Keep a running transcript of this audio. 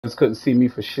Just couldn't see me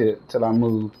for shit till I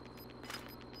moved.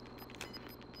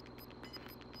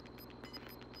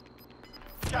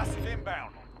 Gas is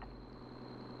inbound.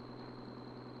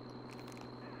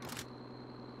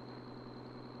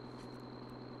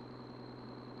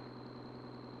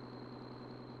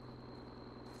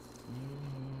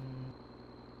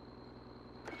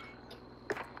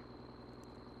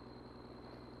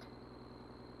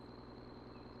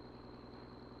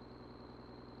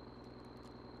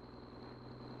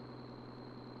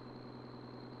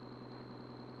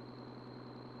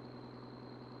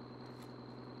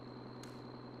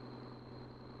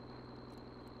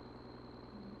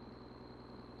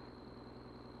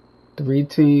 Three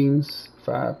teams,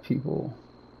 5 people.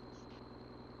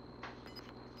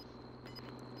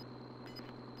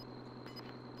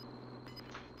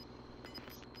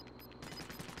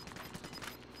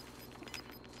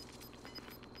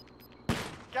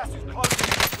 Gas is closing.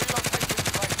 Relocating the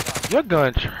safe zone. Your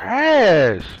gun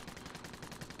trash.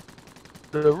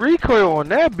 The recoil on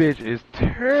that bitch is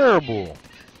terrible.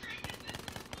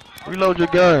 Reload your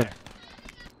gun.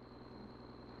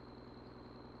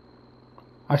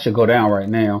 I should go down right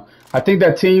now. I think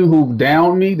that team who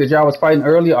downed me that y'all was fighting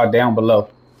earlier are down below.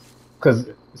 Cause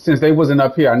since they wasn't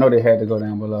up here, I know they had to go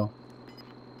down below.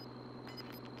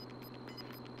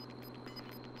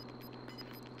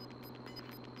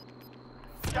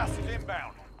 Gas is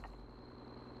inbound.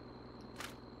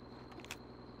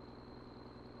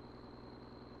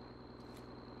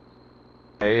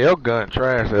 Hey, your gun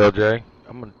trash, LJ.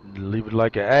 I'm gonna leave it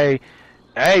like a hey,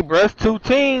 bruh, it's 2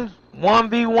 teams.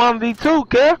 1v1v2,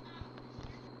 cuz.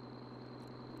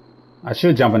 I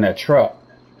should jump in that truck.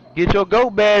 Get your GO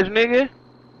badge, nigga.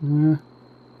 Mm.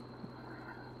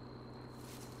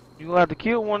 You gonna have to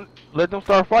kill one. Let them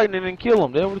start fighting and then kill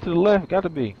them. They over to the left. Got to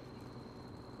be.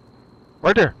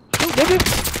 Right there. Shoot, nigga.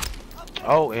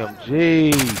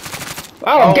 OMG.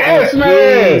 Oh, gas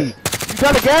mask! You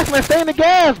got a gas man. Stay in the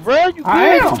gas, bro. You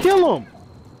I can't am. kill him.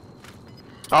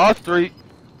 Oh, it's 3.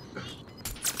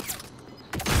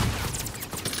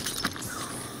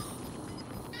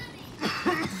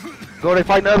 Go, they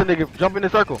fighting the other nigga. Jump in the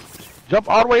circle. Jump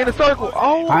all the way in the circle.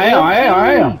 Oh, I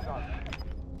am.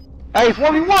 Hey, it's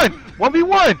 1v1.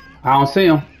 1v1. I don't see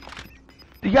him.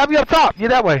 You gotta be up top. Get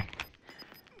that way.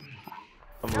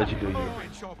 I'm gonna let you do you.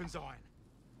 Iron sharpens iron.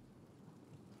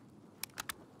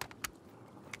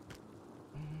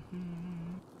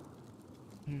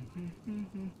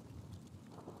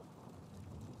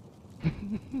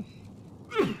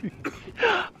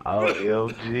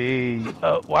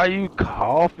 OMG. Why are you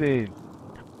coughing?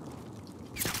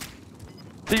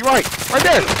 To your right. Right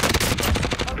there.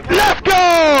 Let's go!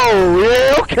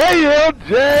 Yeah, okay,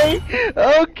 LJ.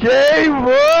 Okay,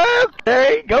 boy.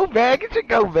 Okay, go back. Get your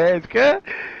go badge, cuz.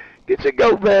 Get your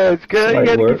go badge, cuz. You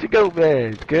gotta get your go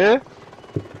badge, cuz.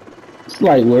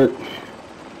 Slight work.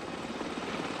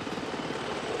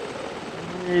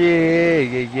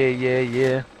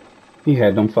 Yeah. He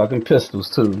had them fucking pistols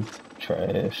too.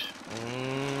 Trash.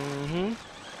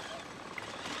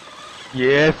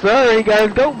 Yes, sir. He got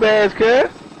his go badge, cuz.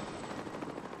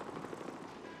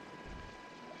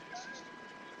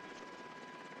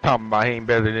 Talking about he ain't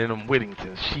better than them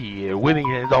Whittington. Shit,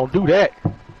 Whittington don't do that.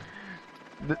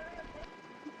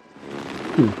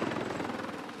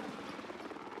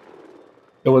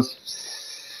 It was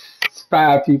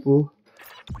 5 people.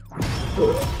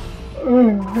 It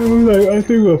was like, I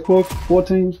think it was 4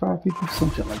 teams, 5 people,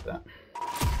 something like that.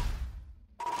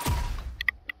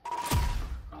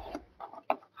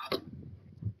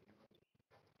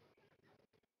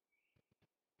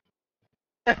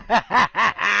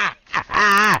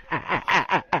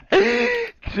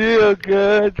 Chill,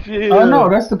 good, chill. Oh no,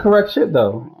 that's the correct shit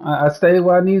though. I stayed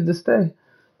where I needed to stay.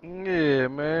 Yeah,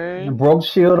 man. And broke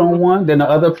shield on one, then the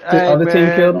other Hey, team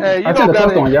man. killed him. Hey, you I took don't the first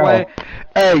gotta on explain. y'all.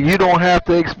 Hey, you don't have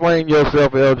to explain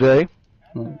yourself, LJ.